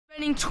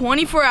Spending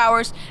 24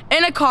 hours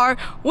in a car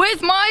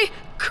with my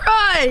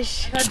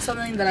crush. I had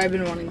something that I've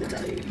been wanting to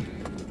tell you.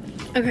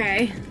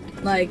 Okay.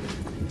 Like,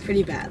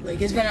 pretty bad. Like,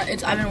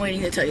 I've been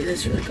waiting to tell you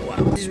this for like a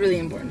while. This is really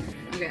important.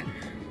 Okay.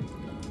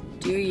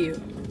 Do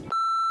you?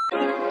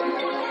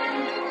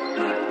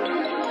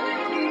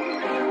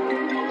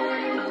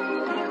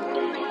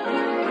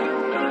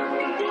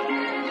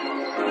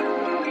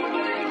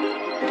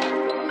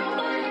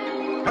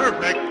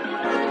 Perfect.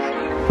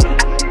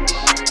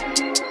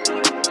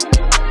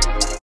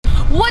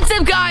 What's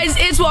up, guys?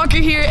 It's Walker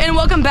here, and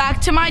welcome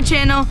back to my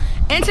channel.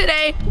 And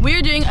today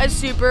we're doing a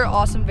super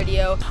awesome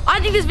video. I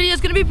think this video is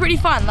gonna be pretty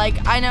fun.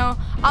 Like, I know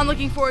I'm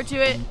looking forward to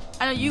it.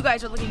 I know you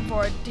guys are looking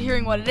forward to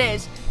hearing what it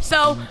is.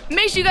 So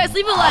make sure you guys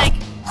leave a like,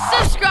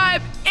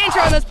 subscribe, and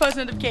turn on those post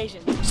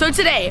notifications. So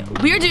today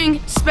we are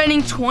doing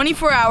spending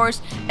 24 hours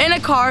in a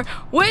car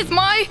with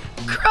my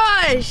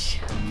crush.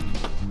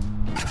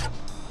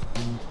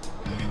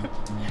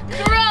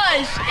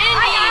 Crush,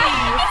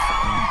 Indi.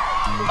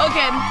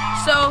 Okay,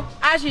 so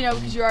as you know,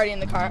 because you're already in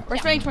the car, we're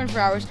spending 24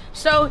 hours.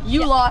 So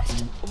you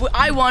lost.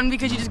 I won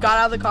because you just got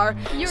out of the car.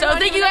 So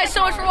thank you guys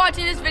so much for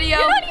watching this video.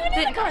 You're not even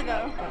in the car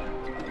though.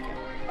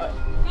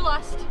 You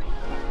lost.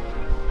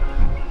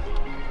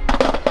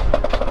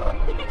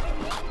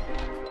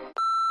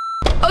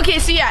 Okay,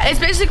 so yeah, it's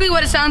basically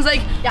what it sounds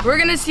like. Yeah. We're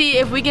gonna see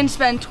if we can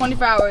spend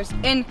 24 hours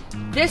in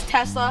this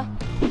Tesla.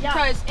 Yeah.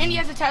 Because Indi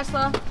has a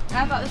Tesla, and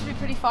I thought this would be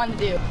pretty fun to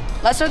do.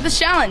 Let's start this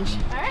challenge.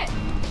 All right.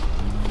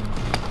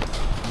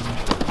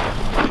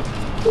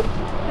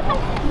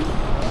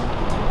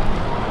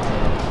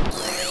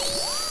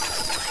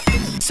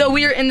 So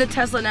we are in the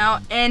Tesla now,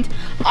 and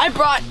I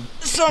brought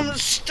some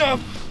stuff.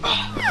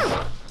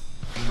 That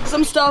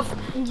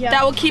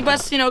will keep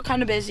us, you know,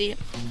 kind of busy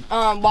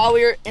while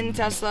we were in the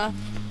Tesla.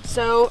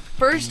 So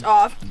first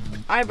off,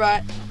 I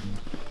brought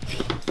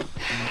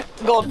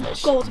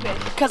goldfish.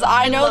 Goldfish. Because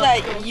I know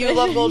that goldfish. you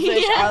love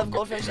goldfish. Yeah. I love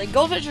goldfish. Like,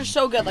 goldfish are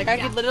so good. Like, I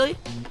could literally,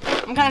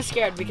 I'm kind of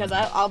scared because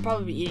I'll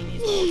probably be eating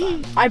these the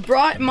whole time. I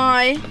brought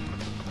my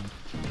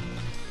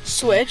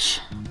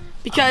Switch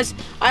because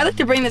I like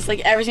to bring this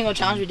like every single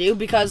challenge we do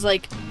because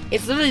like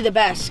it's literally the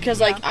best because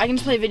like I can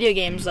just play video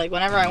games like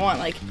whenever I want.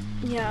 Like,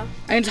 yeah,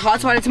 I can just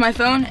hotspot it to my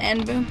phone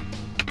and boom.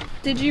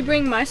 Did you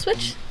bring my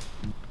Switch?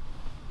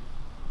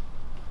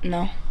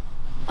 No.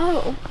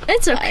 Oh,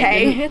 it's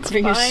okay. It's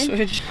bring your fine.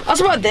 Switch. I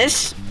also brought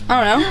this.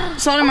 I don't know.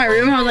 Saw it in my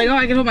room. I was like, oh,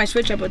 I can hold my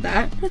Switch up with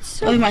that. That's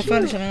so I'll leave my cute.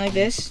 phone or something like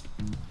this.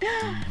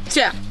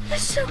 So yeah,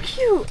 That's so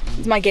cute.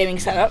 it's my gaming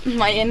setup.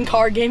 My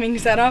in-car gaming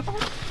setup.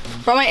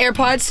 Brought my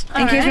AirPods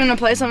in case we want to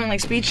play something like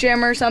Speed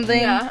Jam or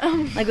something. Yeah.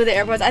 Like with the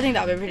AirPods. I think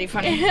that would be pretty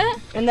funny.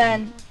 And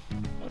then,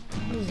 what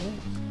is this?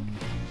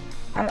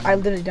 I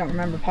literally don't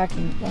remember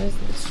packing. What is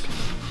this?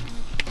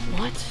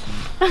 What?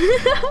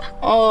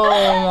 Oh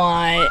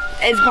my.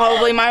 It's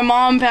probably my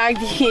mom packed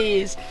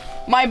these.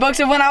 My books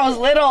of when I was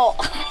little.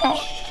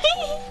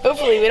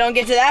 Hopefully we don't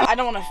get to that. I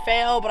don't want to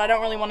fail, but I don't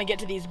really want to get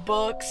to these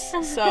books.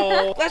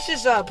 So let's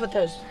just put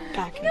those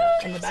back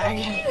in the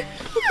bag.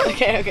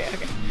 Okay.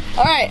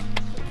 All right.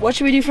 What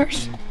should we do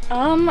first?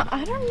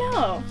 I don't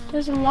know.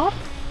 There's a lot of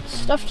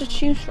stuff to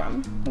choose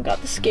from. We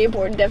got the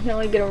skateboard.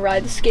 Definitely gonna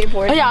ride the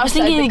skateboard. Oh yeah, I was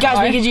inside thinking, the guys,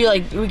 car.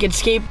 we could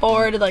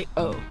skateboard like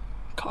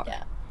car.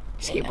 Yeah.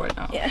 Skateboard.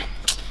 No. Yeah.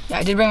 Yeah,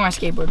 I did bring my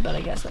skateboard, but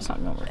I guess that's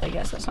not gonna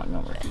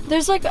work.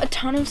 There's like a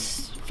ton of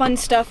fun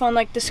stuff on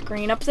like the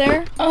screen up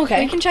there. Oh,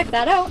 okay. You can check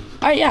that out.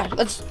 All right, yeah,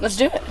 let's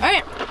do it. All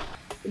right,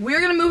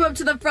 we're gonna move up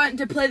to the front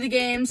to play the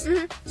games.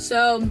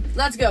 So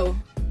let's go.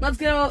 I'm just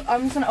gonna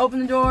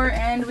open the door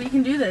and we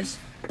can do this.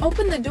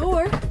 Open the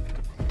door.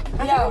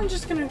 Yeah. I'm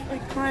just gonna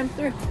like climb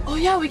through. Oh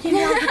yeah, we can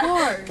get out the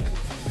door.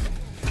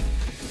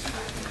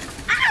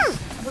 I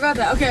forgot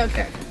that.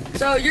 Okay.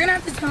 So you're gonna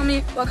have to tell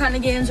me what kind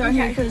of games are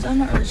here because I'm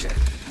not really sure.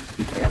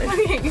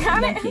 Okay,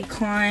 got it. Monkey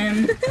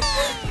climb. God,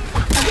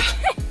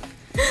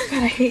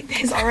 I hate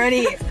this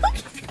already.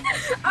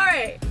 All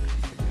right.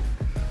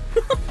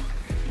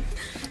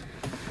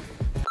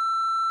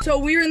 So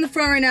we're in the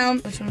front right now.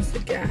 Which one's the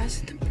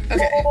gas?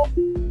 Okay.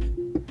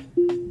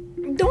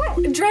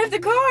 Don't drive the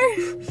car.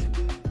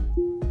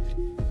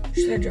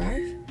 Should I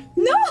drive?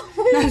 No.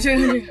 No,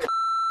 sorry.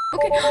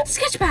 Okay,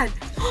 sketchpad.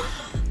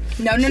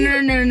 No.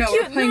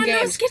 We're playing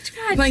games. No,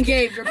 sketchpad. We're playing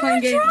games. We're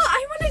playing games.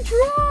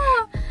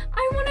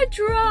 I wanna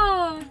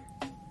draw.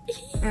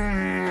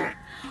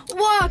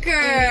 Walker.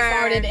 Indi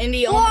farted.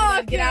 Indi, oh my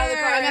God, get out of the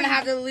car. I'm Walker. gonna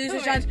have to lose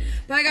this challenge.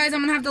 Bye guys,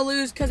 I'm gonna have to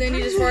lose because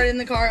Indi just farted in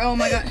the car. Oh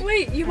my God.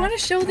 Wait, you wanna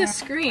show the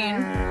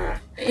screen?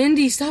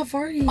 Indi, stop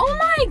farting. Oh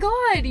my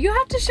God, you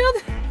have to show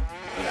the.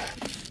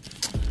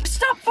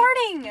 Stop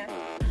farting.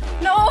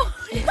 No.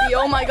 Indi,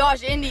 oh my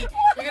gosh, Indi.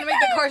 You're gonna make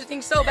the car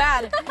stink so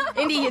bad.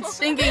 Indi, it's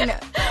stinking.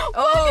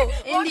 Oh,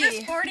 Indi.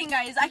 Walker's farting,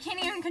 guys. I can't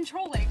even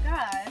control it.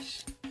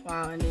 Gosh.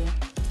 Wow, Indi.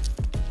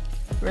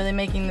 Really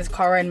making this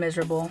car ride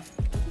miserable.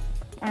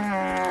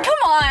 Come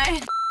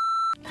on.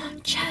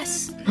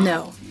 Chess.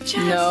 No.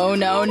 Chess. No.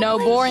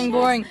 Boring.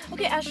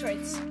 Okay,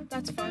 asteroids.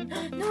 That's fun.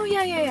 No,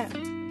 yeah.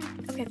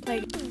 Okay,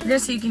 play.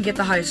 Just so you can get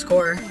the high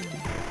score.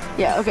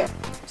 Yeah, okay.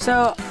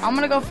 So I'm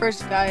gonna go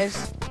first,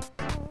 guys.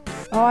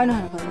 Oh, I know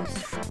how to play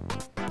this.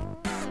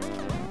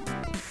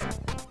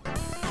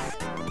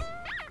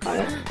 Got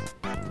it.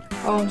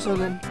 Oh, I'm so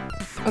good.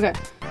 Okay.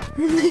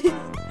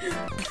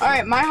 All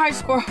right, my high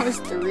score was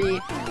 3.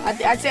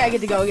 I'd say I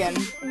get to go again.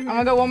 I'm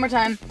gonna go one more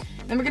time.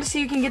 Then we're gonna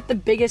see who can get the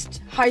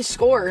biggest high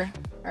score.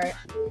 All right.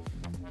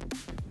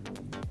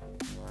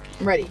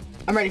 I'm ready.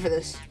 I'm ready for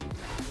this.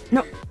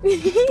 No.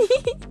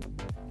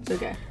 It's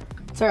okay.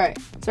 It's all right.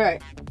 It's all right.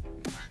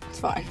 It's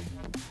fine.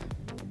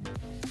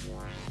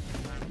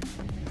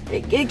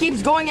 It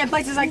keeps going in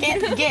places I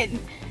can't get.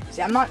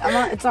 See, I'm not,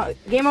 it's not,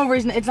 game over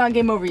it's not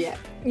game over yet.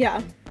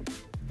 Yeah.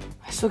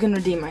 I still can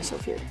redeem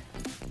myself here.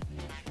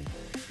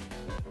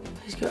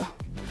 Please go.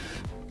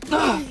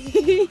 Ugh.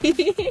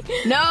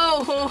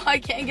 No, I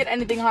can't get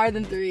anything higher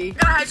than 3.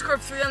 Got a high score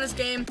of 3 on this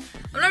game.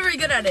 I'm not very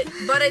good at it,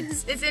 but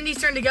it's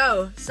Indi's turn to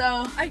go,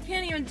 so. I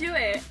can't even do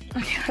it.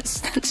 Okay,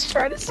 let's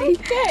try to see.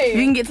 Okay. If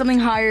you can get something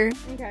higher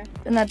Okay.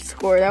 than that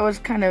score. That was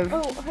kind of.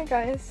 Oh, hi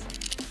guys.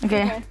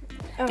 Okay.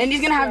 Oh,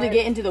 Indi's gonna have to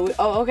get into the.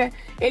 Oh, okay.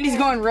 Indi's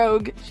going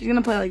rogue. She's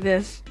gonna play like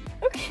this.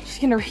 Okay. She's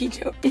gonna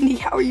reach out. Indi,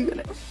 how are you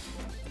gonna?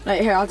 Right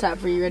here, I'll tap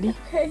for you. Ready?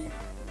 Okay.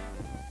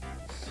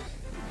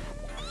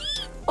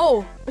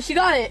 Oh, she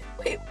got it.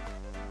 Wait.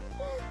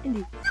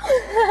 Indi.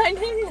 I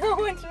didn't know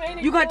which way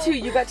to You go. got 2.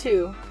 You got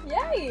 2.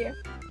 Yay.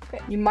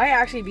 You might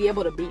actually be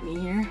able to beat me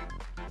here.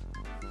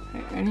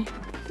 Alright, ready?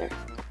 There.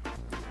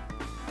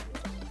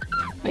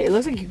 Wait, it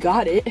looks like you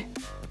got it.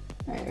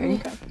 Alright, ready?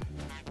 Okay.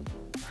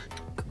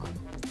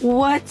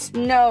 What?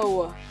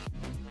 No.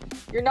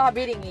 You're not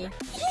beating me.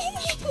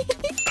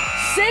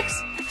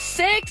 6?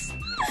 6?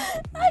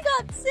 I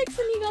got 6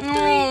 and you got 3.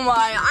 Oh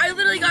my. I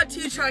literally got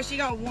 2 tries. She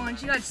got 1.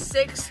 She got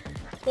 6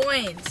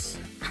 points.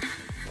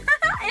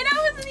 And I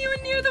wasn't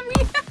even near the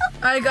meat.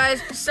 Alright guys,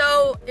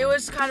 so it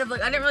was kind of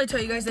like, I didn't really tell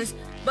you guys this,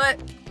 but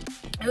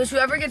it was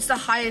whoever gets the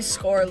highest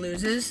score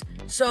loses.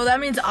 So that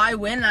means I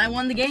win and I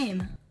won the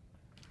game.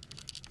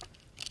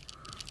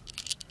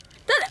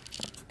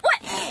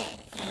 What?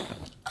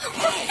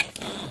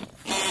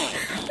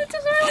 That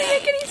doesn't really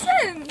make any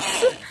sense.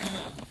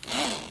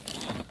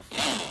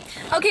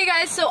 Okay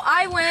guys, so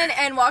I win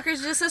and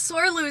Walker's just a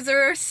sore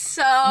loser,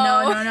 so.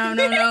 No.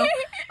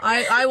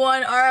 I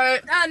won,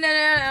 alright. Oh,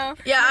 no.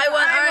 Yeah, I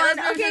won. Alright, let's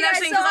move to the Okay, next guys,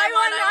 thing. so 'Cause I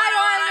won.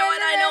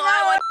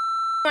 I won.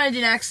 What do I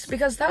do next?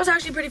 Because that was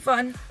actually pretty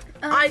fun.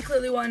 I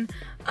clearly won.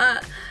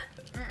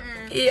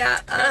 Yeah.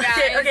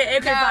 Okay,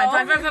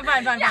 no.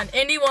 fine.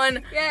 Indi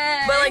won.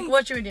 Yay. But like,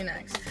 what should we do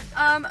next?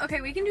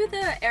 Okay, we can do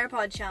the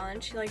AirPod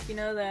challenge. Like, you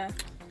know, the.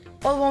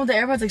 Oh, the one with the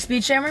AirPods, like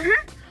speed jammer?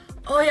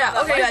 Oh yeah,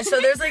 okay guys, so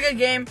there's like a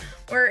game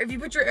where if you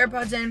put your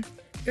AirPods in,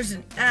 there's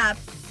an app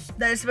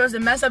that is supposed to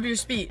mess up your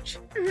speech.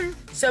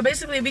 So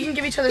basically, we can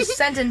give each other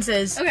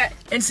sentences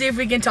and see if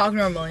we can talk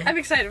normally. I'm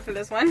excited for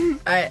this one.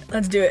 Alright,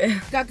 let's do it.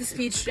 Got the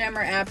speech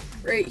jammer app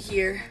right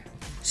here.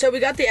 So we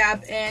got the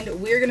app and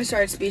we're gonna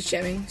start speech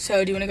jamming.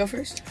 So do you wanna go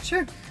first?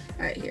 Sure.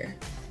 Alright, here.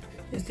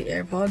 Here's the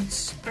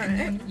AirPods. Alright. And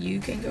then you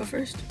can go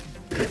first.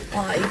 You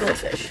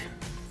goldfish.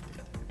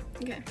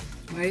 Okay.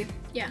 Ready?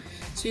 Yeah.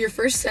 So your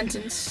first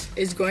sentence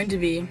is going to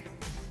be,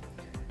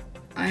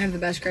 I have the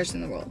best crush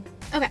in the world.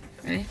 Okay.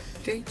 Ready?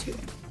 3, 2,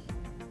 1.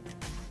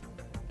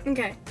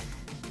 Okay.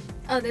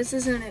 Oh, this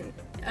isn't an.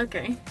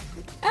 Okay.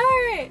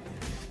 Alright.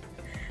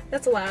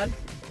 That's loud.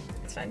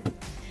 It's fine.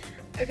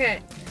 Okay.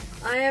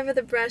 I have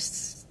the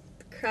best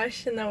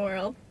crush in the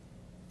world.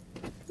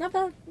 Not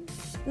bad.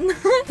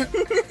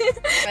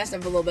 Messed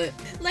up a little bit.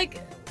 Like,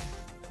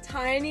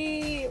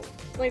 tiny,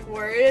 like,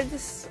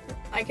 words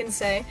I can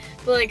say,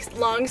 but, like,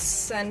 long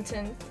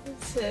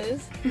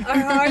sentences are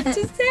hard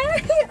to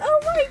say. Oh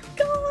my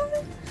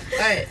god.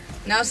 Alright,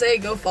 now say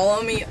go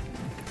follow me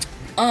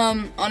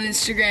on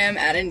Instagram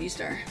at Indi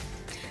Star.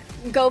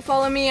 Go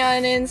follow me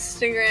on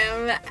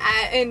Instagram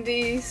at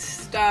Indi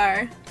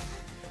Star.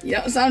 You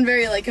don't sound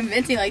very like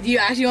convincing. Like, do you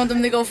actually want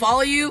them to go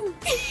follow you?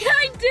 Yeah,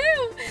 I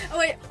do. Oh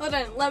wait, hold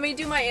on. Let me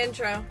do my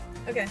intro.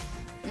 Okay.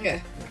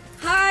 Okay.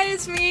 Hi,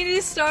 it's me,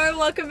 Indi Star.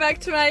 Welcome back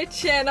to my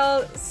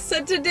channel.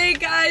 So today,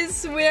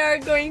 guys, we are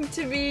going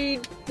to be.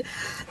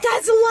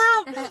 That's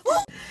loud.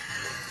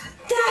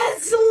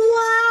 That's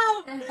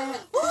loud.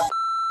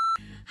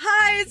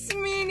 Hi, it's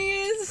me,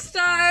 Indi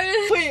Star.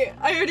 Wait,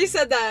 I already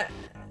said that.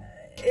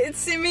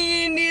 It's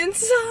me, Indian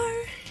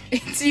Star.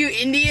 It's you,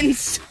 Indian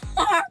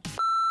Star.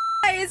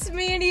 Hi, it's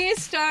me, Indi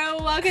Star.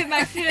 Welcome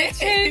back to my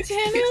channel. You say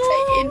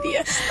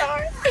India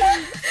Star.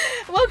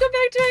 Welcome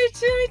back to my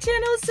channel.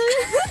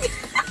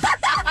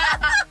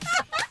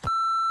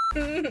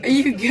 Are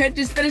you good?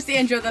 Just finish the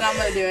intro, then I'm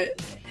gonna do it.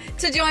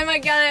 To join my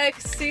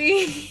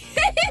galaxy.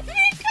 Become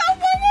a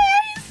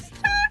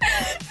star.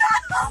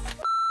 No.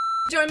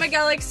 Join my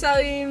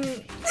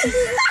galaxy.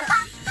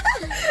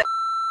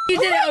 You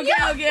did it. Okay.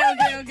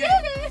 I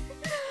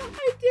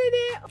did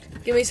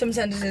it. Give me some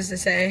sentences to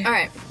say. All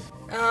right.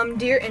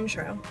 Dear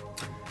intro.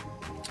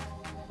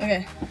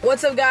 Okay.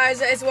 What's up, guys?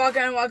 It's Walker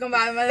and welcome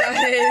back.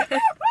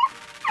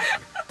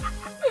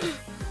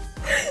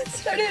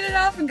 Started it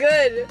off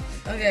good.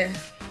 Okay.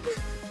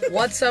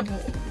 What's up,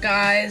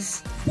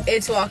 guys?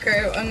 It's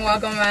Walker, and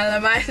welcome to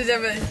my...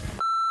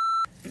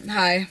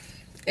 Hi,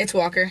 it's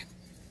Walker.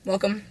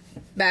 Welcome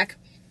back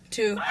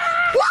to... My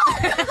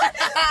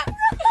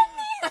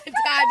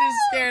dad just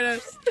scared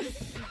us.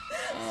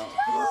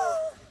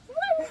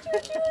 Why would you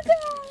do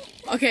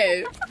that?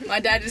 Okay, my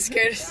dad just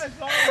scared us.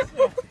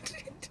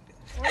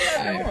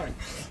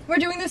 We're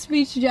doing the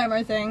speech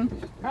jammer thing.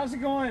 How's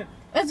it going?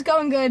 It's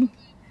going good.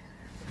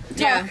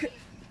 Yeah.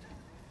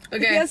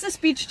 Okay. That's the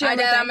speech Hi,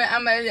 jammer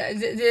Dad,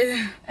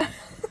 thing.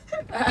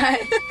 Hi.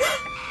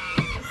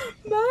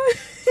 Bye.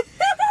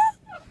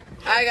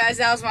 Hi, guys,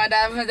 that was my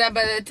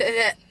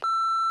dad.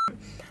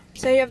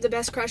 Say you have the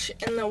best crush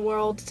in the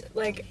world,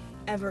 like,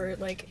 ever,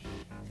 like,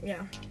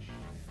 yeah.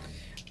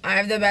 I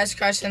have the best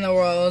crush in the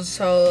world,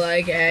 so,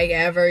 like,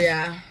 ever,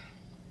 yeah.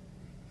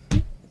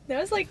 That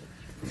was, like,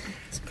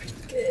 it's pretty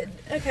good.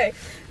 Okay,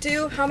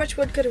 how much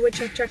wood could a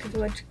woodchuck chuck if a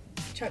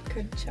woodchuck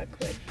could chuck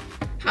wood?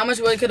 How much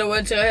wood could a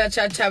woodchuck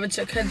chuck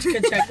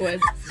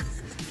wood?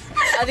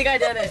 I think I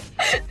did it.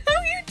 No,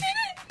 you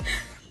didn't!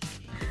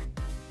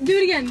 Do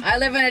it again. I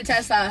live in a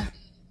Tesla.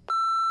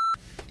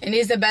 And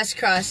he's the best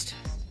crust.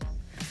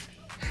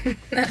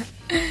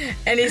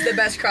 And he's the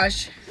best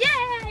crush.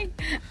 Yay!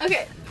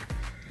 Okay.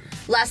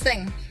 Last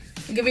thing.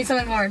 Give me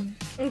something hard.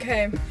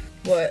 Okay.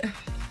 What?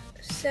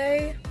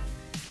 Say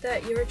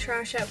that you're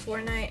trash at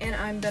Fortnite and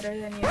I'm better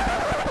than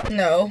you.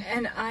 No.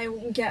 And I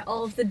get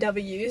all of the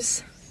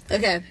W's.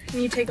 Okay.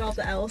 And you take all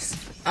the L's.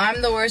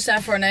 I'm the worst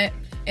at Fortnite.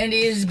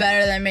 Indy is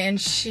better than me, and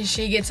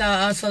she gets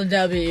all the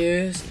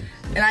W's,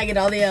 and I get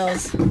all the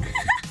L's.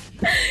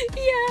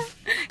 Yeah.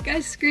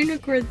 Guys, screen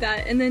record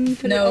that and then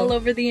put it all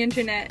over the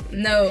internet.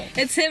 No.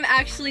 It's him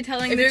actually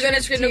telling If the you're truth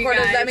gonna screen to you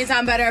record it, guys. that means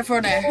I'm better at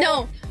Fortnite.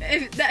 No.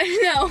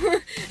 No.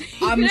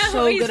 I'm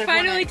so he's good at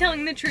finally Fortnite.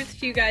 telling the truth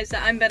to you guys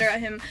that I'm better at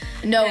him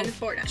No. than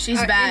Fortnite. She's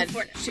Or in bad.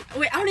 Fortnite.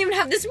 Wait, I don't even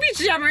have the speech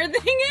jammer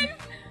thing in.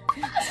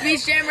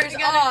 Speech jammer's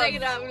Gotta off. take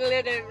it off.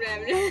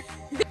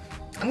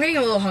 I'm getting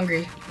a little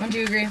hungry. Don't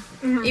you agree?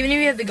 Even if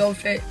you have the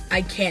goldfish,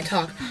 I can't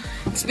talk.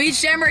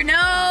 Speech jammer,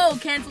 no!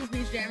 Cancel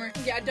speech jammer.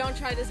 Yeah, don't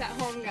try this at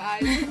home,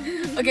 guys.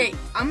 Okay,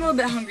 I'm a little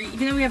bit hungry.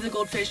 Even though we have the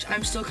goldfish,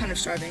 I'm still kind of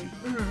starving.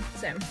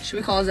 Same. Should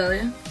we call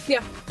Azalea?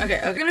 Yeah. Okay,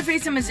 we're gonna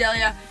FaceTime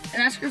Azalea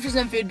and ask her for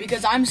some food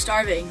because I'm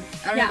starving.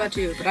 I don't know about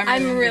you, but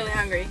I'm really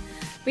hungry.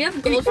 We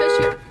have goldfish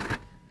here.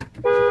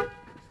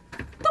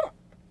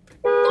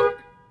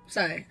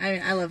 Sorry,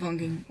 I love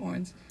honking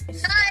horns.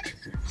 Hi.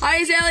 Hi,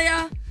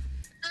 Azalea.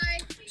 Hi.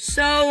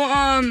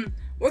 So,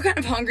 we're kind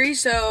of hungry,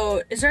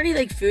 so is there any,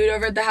 like, food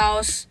over at the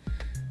house?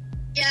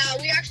 Yeah,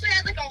 we actually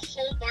had like a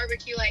whole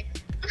barbecue, like.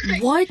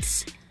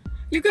 What?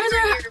 You guys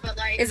are... Here, but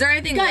like. Is there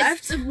anything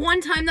left? Guys, one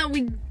time that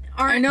we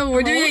are. I know,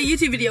 we're doing a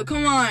YouTube video,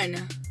 come on.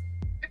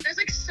 There's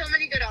like so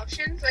many good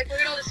options. Like, look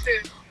at all this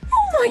food.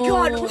 Oh my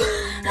god.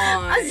 Oh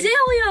my.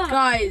 Azalea.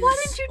 Guys. Why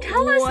didn't you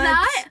tell us what?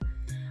 that?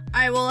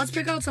 Alright, well, let's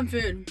pick out some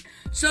food.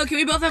 So, can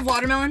we both have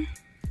watermelon?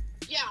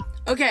 Yeah.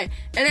 Okay,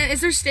 and then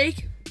is there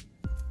steak?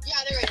 Yeah,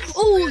 there is.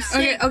 Oh, Yeah.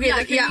 steak. Okay, Yeah,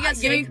 like, can we get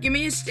steak? give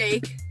me a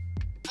steak.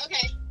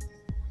 Okay.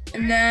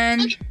 And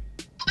then... Okay.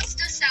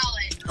 Pasta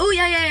salad. Oh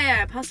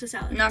yeah. Pasta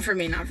salad. Not for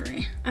me, not for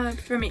me.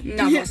 For me.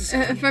 Not pasta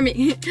salad. For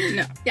me.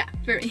 No. Yeah,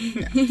 for me.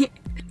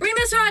 Bring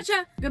the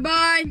sriracha.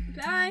 Goodbye.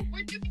 Bye.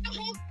 We're doing a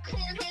whole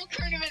cornhole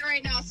tournament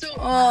right now, so.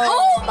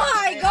 Oh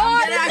my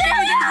god. No!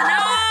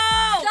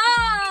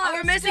 Stop. Oh,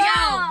 we're missing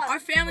out. Our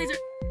families are...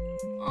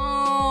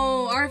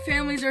 Oh, our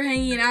families are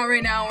hanging out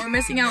right now. We're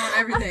missing out on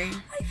everything.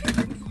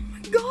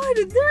 God,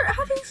 they're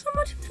having so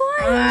much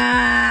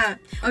fun.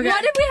 Okay.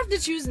 Why did we have to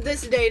choose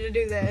this day to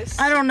do this?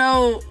 I don't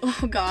know.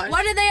 Oh, gosh.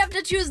 Why did they have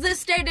to choose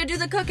this day to do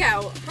the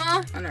cookout?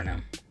 Huh? I don't know.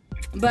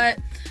 But,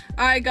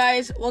 alright,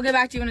 guys. We'll get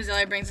back to you when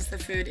Azalea brings us the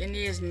food.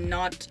 Indy is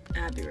not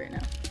happy right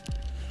now.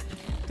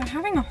 They're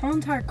having a whole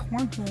entire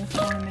cornhole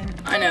tournament.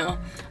 I know.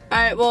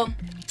 Alright, well,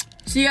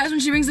 see you guys when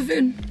she brings the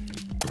food.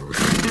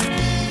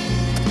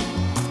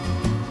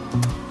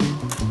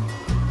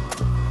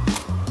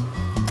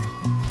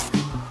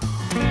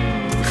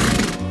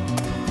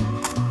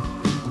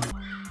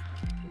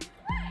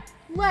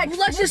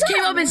 Lex just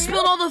came up and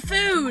spilled all the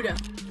food.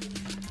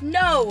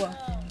 No.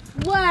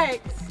 Lex,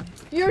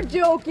 you're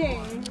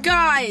joking.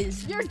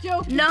 Guys. You're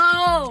joking.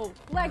 No.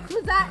 Lex,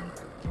 was that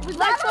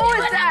Lex, what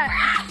was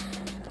that?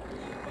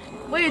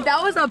 Wait,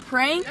 that was a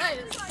prank?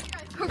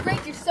 Her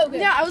prank is so good.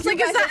 Yeah, I was like,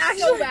 is that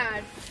actually so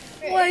bad?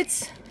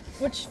 What?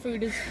 Which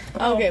food is?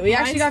 Okay, we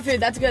actually got food.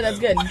 That's good, that's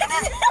good.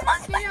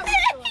 Yeah,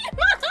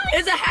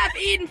 It's a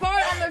half-eaten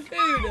part on the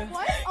food.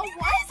 what? Oh,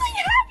 what?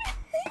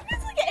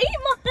 It's like 8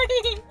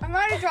 mine. I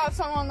might have dropped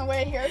some on the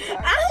way here. Sorry.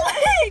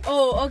 Alex.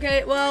 Oh,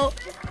 okay, well.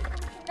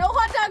 No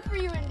hot dog for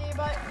you, Indy,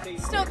 but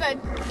still good.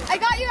 I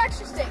got you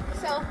extra steak,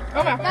 so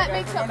that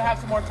makes We're up. gonna have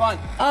some more fun.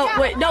 Oh, Yeah.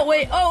 wait, no,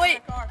 wait. Oh,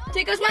 wait.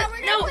 Take us Yeah, back.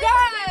 we're No, gonna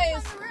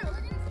guys.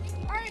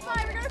 Alright,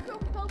 fine. We're gonna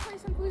go play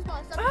some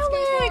foosball stuff.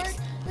 Alex.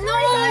 No,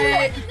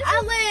 Alex.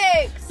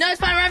 Alex. No, it's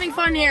fine. We're having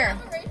fun here.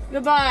 Oh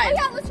Goodbye.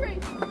 yeah, let's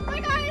race. Bye,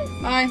 guys.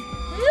 Bye.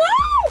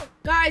 No.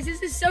 Guys,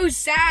 this is so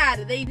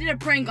sad. They did a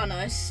prank on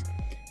us,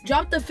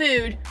 dropped the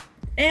food,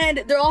 and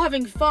they're all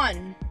having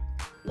fun.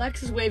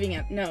 Lex is waving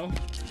at, no.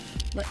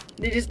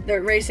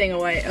 They're racing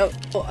away. Oh,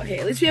 okay,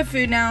 at least we have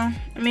food now.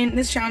 I mean,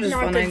 this challenge is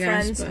fun, I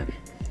guess, but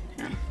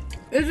yeah.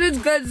 It's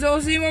good, so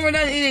we'll see you when we're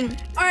done eating.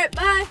 All right,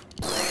 bye.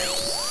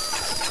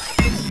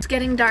 It's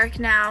getting dark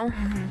now.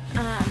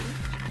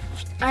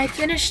 I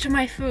finished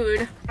my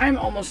food. I'm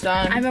almost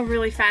done. I'm a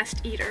really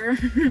fast eater.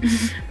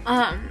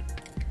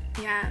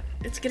 Yeah,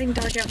 it's getting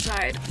dark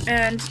outside,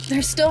 and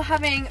they're still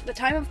having the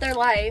time of their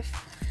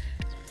life.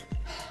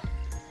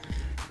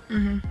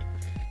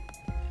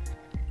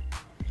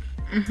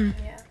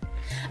 Yeah.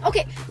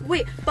 Okay,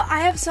 wait, but I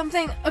have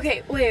something.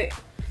 Okay, wait.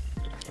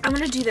 I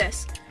want to do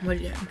this. What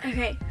do you have?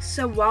 Okay,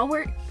 so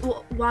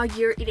while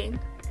you're eating,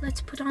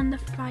 let's put on the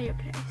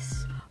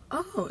fireplace.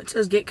 Oh, it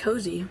says get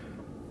cozy.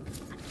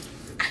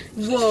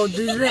 Whoa,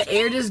 did the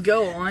air just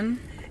go on?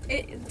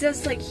 It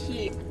does like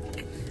heat.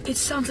 It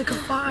sounds like a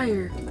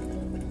fire.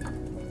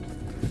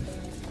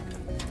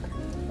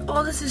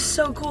 Oh, this is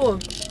so cool.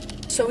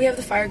 So we have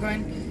the fire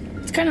going.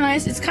 It's kind of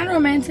nice. It's kind of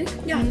romantic,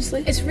 Yeah,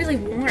 honestly. it's really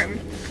warm.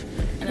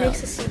 I It know.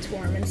 makes the seats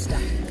warm and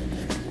stuff.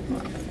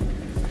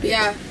 But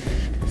yeah,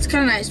 it's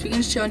kind of nice. We can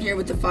just chill in here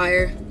with the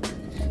fire.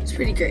 It's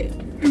pretty great.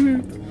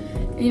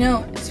 You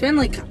know, it's been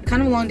like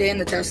kind of a long day in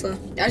the Tesla.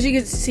 As you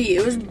can see,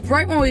 it was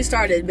right when we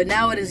started, but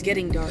now it is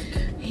getting dark.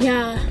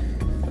 Yeah.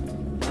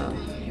 Oh,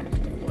 here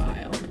for a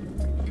while.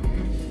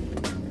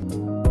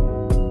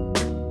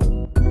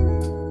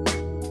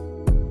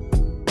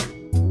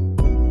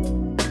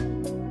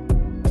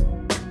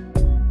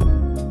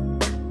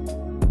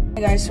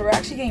 Hey guys, so we're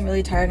actually getting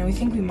really tired, and we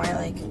think we might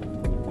like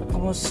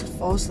almost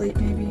fall asleep,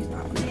 maybe.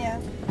 I don't know. Yeah.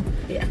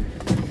 Yeah.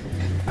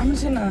 I'm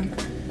just gonna,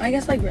 I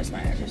guess, like rest my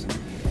eyes or something.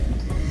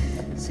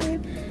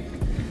 Same.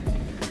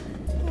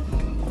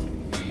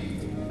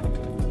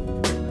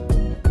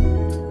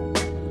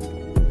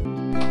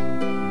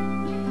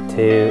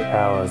 2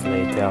 hours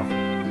later.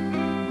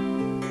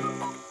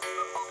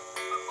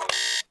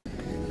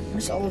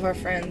 Miss all of our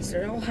friends.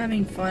 They're all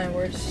having fun, and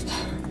we're just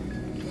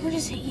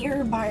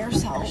here by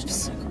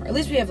ourselves. At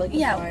least we have like a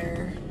Yeah.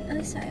 fire. At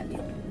least I have you.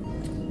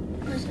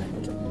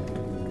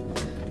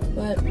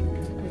 But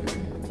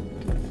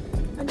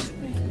I'm just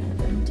praying about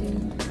them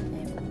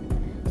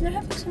too. They're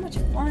having so much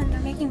fun. They're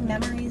making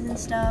memories and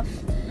stuff.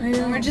 I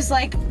know. And we're just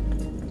like,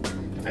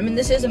 I mean,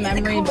 this is a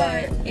memory, in the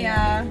car. but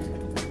Yeah.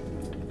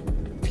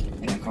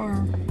 in a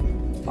car,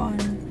 fun.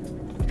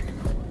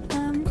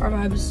 Car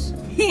vibes.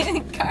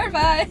 Car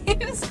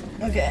vibes.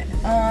 Okay.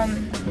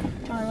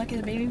 Want to look at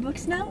the baby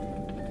books now?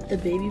 The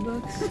baby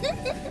books.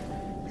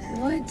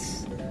 What?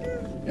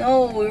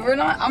 No, we're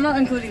not. I'm not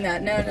including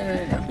that. No.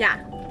 Yeah.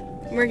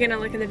 We're gonna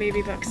look at the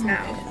baby books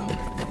now.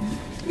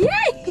 Yay!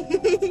 I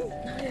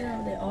don't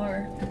know they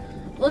are.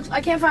 Looks.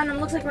 I can't find them.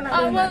 Looks like we're not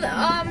doing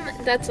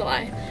that. That's a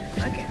lie.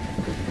 Okay.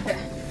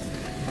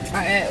 All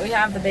right, we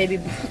have the baby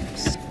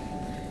books.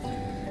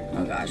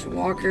 Oh gosh,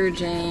 Walker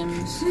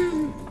James.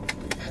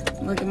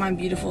 Look at my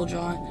beautiful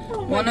drawing.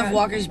 One of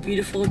Walker's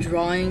beautiful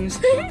drawings.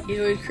 He's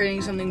always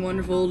creating something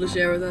wonderful to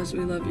share with us. We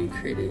love you,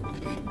 creative.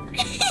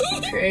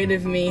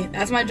 Creative me.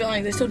 That's my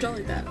drawing. They still draw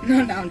like that.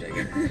 No, I'm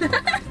joking.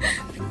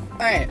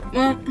 Alright,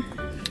 well,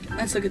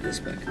 let's look at this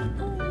book. Oh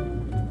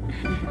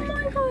my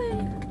god.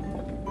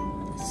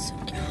 So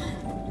cute.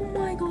 Oh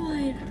my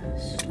god.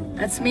 So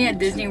That's me at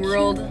Disney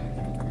World.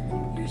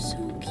 You're so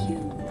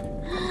cute.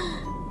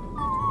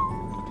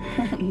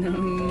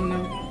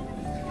 No.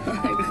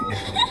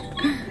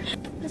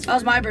 That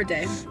was my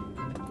birthday.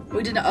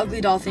 We did an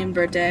Ugly Doll themed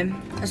birthday.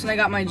 That's when I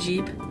got my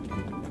Jeep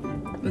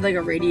with like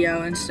a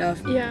radio and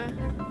stuff. Yeah.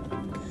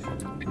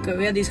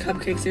 We had these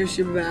cupcakes. They were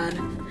super bad.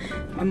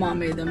 My mom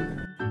made them.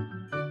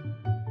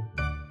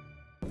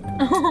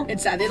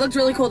 It's sad. They looked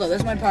really cool though. This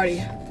is my party.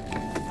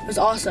 It was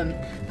awesome.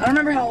 I don't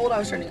remember how old I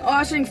was turning. Oh, I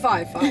was turning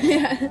 5.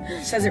 Yeah.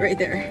 It says it right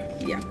there.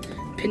 Yeah.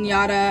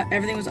 Pinata.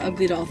 Everything was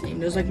Ugly Doll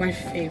themed. It was like my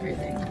favorite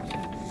thing.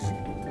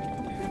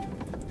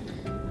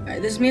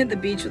 Alright, this is me at the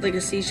beach with like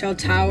a seashell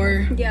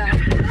tower. Yeah.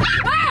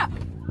 Ah!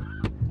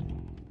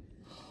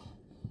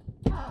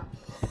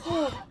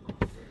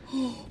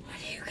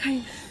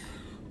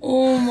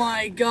 Oh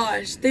my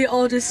gosh, they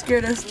all just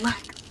scared us.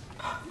 Lex.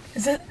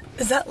 Is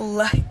that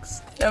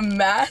Lex? A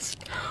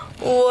mask?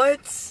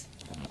 What?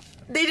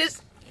 They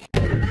just.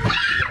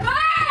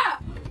 Ah!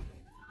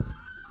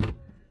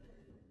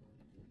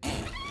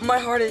 My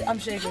heart is. I'm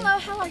shaking. Hello,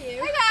 how are you?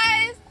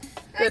 Hi guys.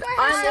 Good.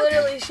 I'm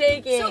literally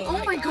shaking.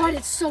 Oh my god,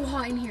 it's so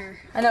hot in here.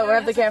 I know, we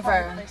have the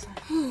campfire on.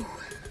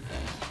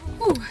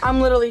 I'm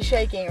literally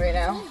shaking right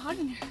now. Hot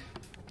in here.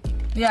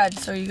 Yeah,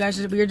 so you guys,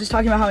 we were just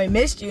talking about how we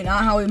missed you,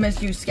 not how we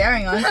missed you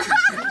scaring us.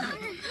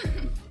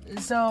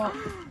 So.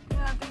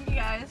 Yeah, thank you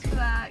guys for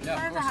that.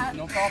 Yeah, of course.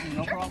 No problem,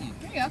 no problem.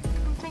 There you go.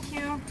 Thank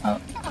you. Oh.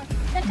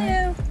 Thank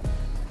you.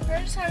 We're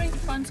just having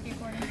fun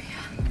skateboarding.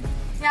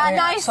 Yeah,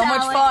 nice. So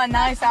much fun.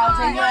 Nice, Alex.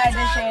 Thank you,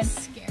 addition.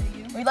 Scare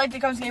you. We'd like to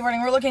come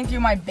skateboarding. We're looking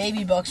through my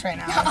baby books right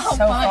now. It's Oh,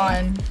 so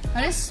fun. fun.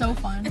 That is so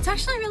fun. It's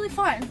actually really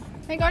fun.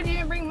 Thank God you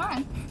didn't bring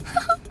mine.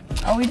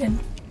 Oh, we did.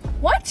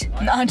 What?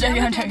 No, I'm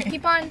joking. I'm joking.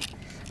 Keep on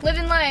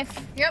living life.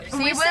 Yep.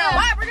 We will.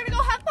 Alright, we're gonna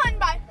go have fun.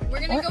 Bye. We're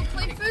gonna go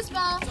play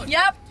foosball.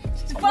 Yep.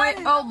 It's fun. Wait,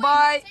 oh,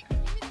 bye.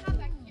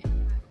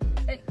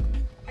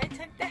 I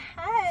took the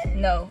hat.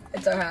 No,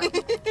 it's our hat.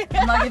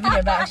 I'm not giving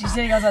it back. She's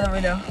sitting outside the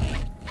window.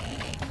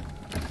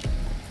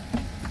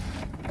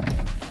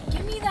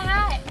 Give me the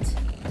hat.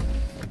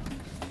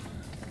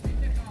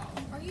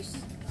 Are you?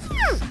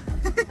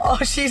 Oh,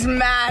 she's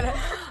mad.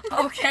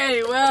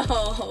 Okay,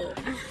 well,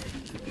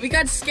 we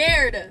got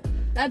scared.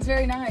 That's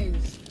very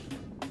nice.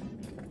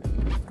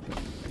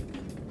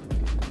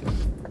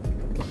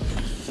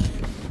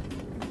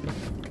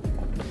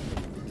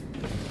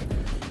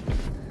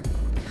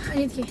 I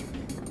need the key.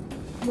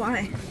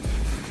 Why?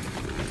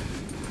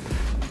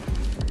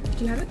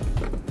 Do you have it?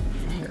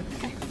 Here.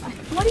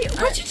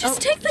 Why'd you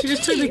just take the key? She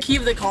just took the key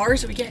of the car,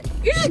 so we can't.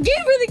 You just gave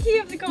her the key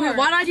of the car. Wait,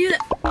 why'd I do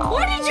that?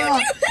 Why did you do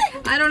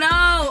that? I don't know.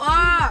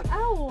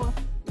 Ow.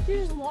 You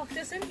just locked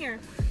us in here.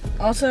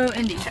 Also,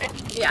 Indi.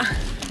 Yeah.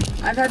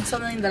 I've had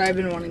something that I've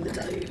been wanting to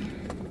tell you.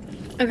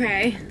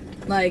 Okay.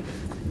 Like,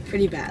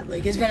 pretty bad.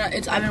 Like,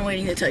 I've been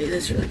waiting to tell you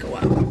this for like a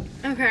while.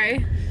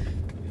 Okay.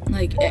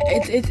 Like,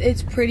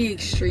 it's pretty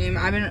extreme.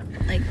 I've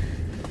been, like,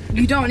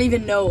 you don't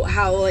even know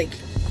how, like,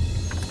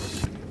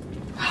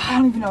 I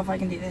don't even know if I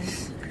can do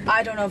this.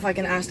 I don't know if I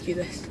can ask you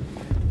this.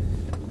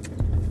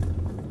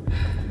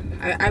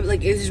 I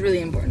like, this is really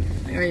important.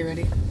 Like, are you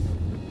ready?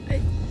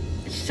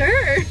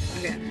 Sure.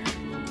 Okay.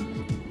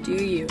 Do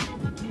you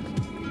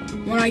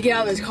want to get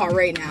out of this car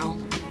right now?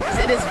 'Cause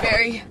it is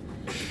very,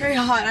 very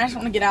hot and I just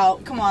want to get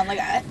out. Come on, like,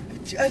 I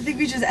think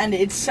we just end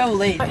it. It's so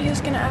late. He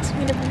was gonna ask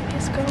me to be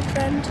his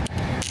girlfriend,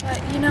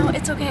 but you know,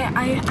 it's okay.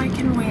 I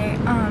can wait.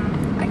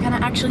 I kind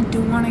of actually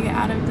do want to get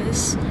out of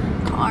this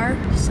car,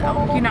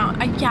 so you know,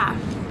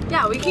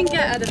 yeah, we can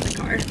get out of the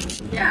car.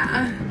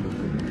 Yeah.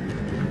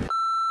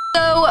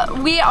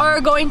 So we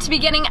are going to be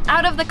getting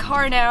out of the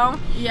car now.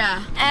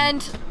 Yeah.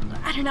 And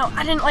I don't know,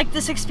 I didn't like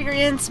this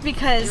experience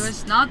because It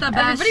was not the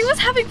best. everybody was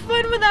having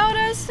fun without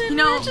us, and You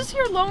know, we were just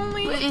here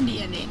lonely. But Indi.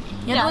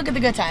 You have to look at the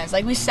good times.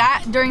 Like, we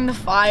sat during the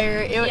fire.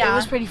 It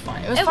was pretty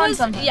fun. It was fun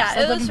sometimes. Yeah, Like, it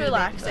looking was through the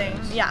relaxing.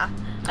 photos. Yeah,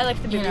 I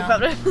like the baby know.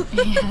 photos.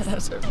 Yeah,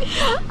 that's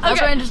Okay.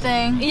 very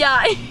interesting.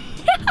 Yeah.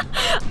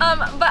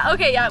 But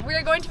okay, yeah,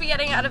 we're going to be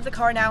getting out of the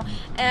car now,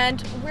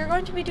 and we're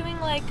going to be doing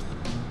like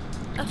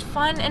a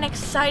fun and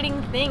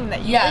exciting thing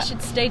that you guys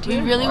should stay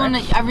tuned for.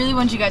 I really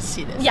want you guys to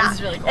see this. Yeah, This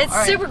is really cool. it's All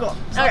right. super cool.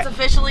 So let's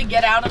officially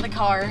get out of the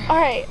car. All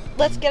right,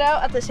 let's get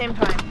out at the same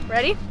time.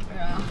 Ready?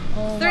 Yeah.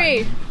 Oh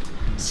 3,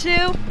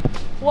 2,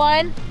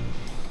 1.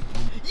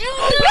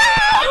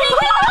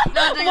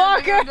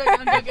 Walker.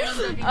 I'm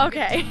joking.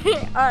 Okay.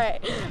 All right.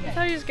 I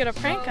thought he was gonna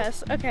prank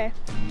us. Okay.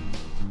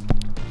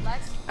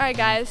 All right,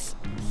 guys.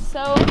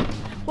 So,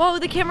 whoa,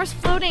 the camera's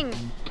floating.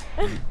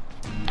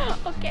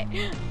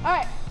 Okay. All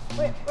right.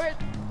 Wait, where?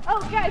 Oh,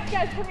 guys,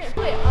 come here.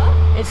 Wait,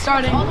 huh? It's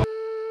starting.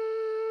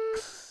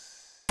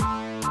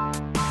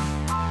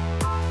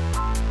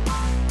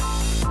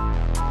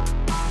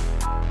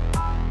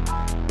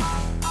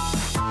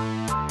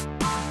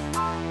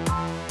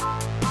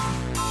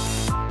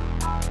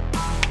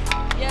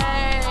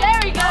 There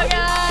we go,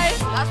 guys.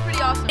 That's pretty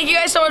awesome. Thank you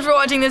guys so much for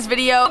watching this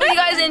video. Hope you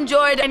guys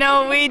enjoyed. I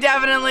know we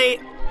definitely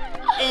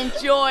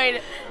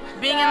enjoyed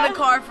being in the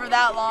car for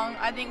that long.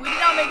 I think we did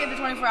not make it to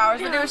 24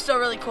 hours, but it was still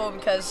really cool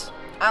because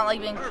I don't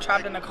like being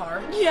trapped in a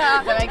car. Yeah,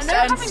 If that makes and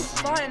they were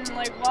sense. having fun.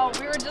 Like, while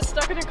we were just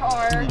stuck in a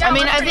car. I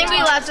mean, I think we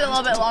lasted a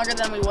little bit longer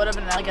than we would have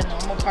in like a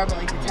normal car, but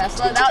like the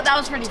Tesla, that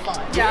was pretty fun.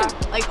 Yeah.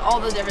 Like all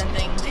the different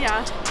things.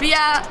 Yeah. But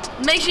yeah,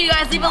 make sure you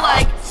guys leave a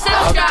like,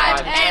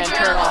 subscribe, and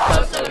turn on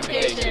post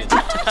notifications.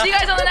 See you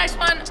guys on the next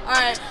one. All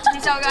right,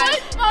 peace out, guys.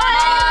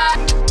 Bye.